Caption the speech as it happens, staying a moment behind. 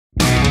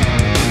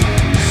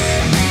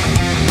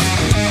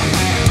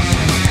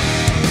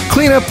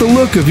Clean up the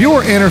look of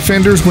your inner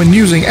fenders when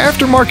using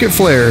aftermarket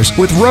flares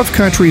with Rough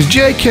Country's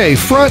JK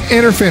Front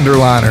Inner Fender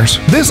Liners.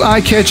 This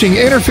eye-catching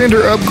inner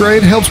fender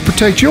upgrade helps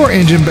protect your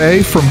engine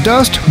bay from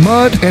dust,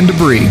 mud, and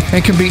debris,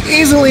 and can be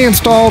easily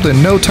installed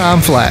in no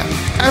time flat.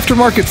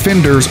 Aftermarket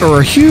fenders are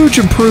a huge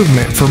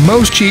improvement for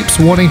most Jeeps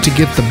wanting to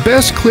get the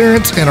best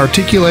clearance and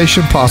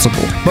articulation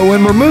possible. But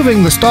when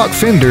removing the stock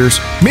fenders,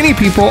 many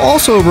people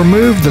also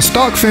remove the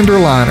stock fender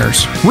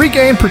liners.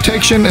 Regain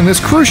protection in this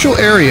crucial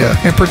area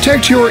and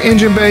protect your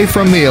engine bay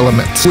from the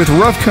elements with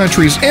Rough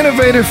Country's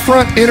innovative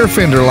Front Inner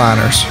Fender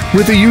Liners.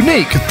 With a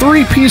unique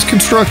 3-piece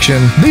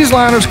construction, these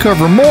liners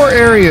cover more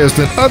areas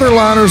than other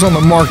liners on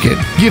the market,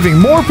 giving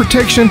more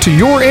protection to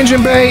your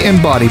engine bay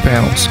and body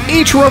panels.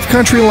 Each Rough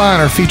Country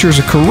liner features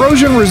a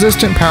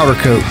corrosion-resistant powder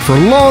coat for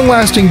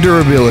long-lasting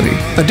durability.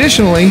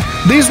 Additionally,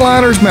 these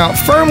liners mount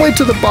firmly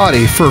to the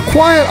body for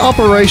quiet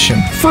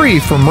operation, free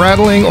from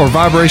rattling or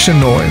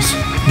vibration noise.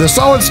 The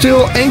solid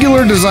steel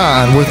angular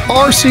design with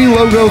RC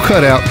logo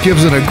cutout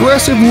gives an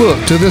aggressive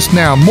look to this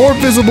now more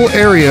visible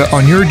area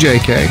on your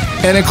JK.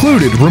 An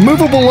included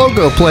removable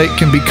logo plate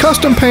can be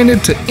custom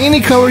painted to any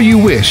color you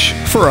wish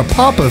for a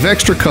pop of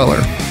extra color.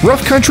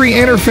 Rough Country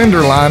Inner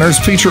Fender Liners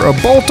feature a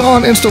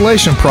bolt-on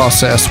installation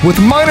process with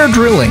minor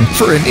drilling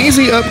for an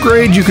easy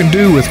upgrade you can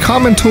do with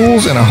common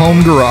tools in a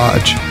home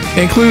garage.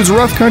 Includes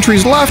Rough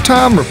Country's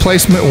lifetime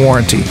replacement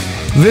warranty.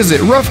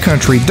 Visit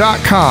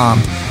roughcountry.com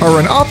or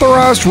an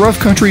authorized Rough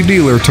Country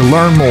dealer to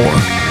learn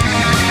more.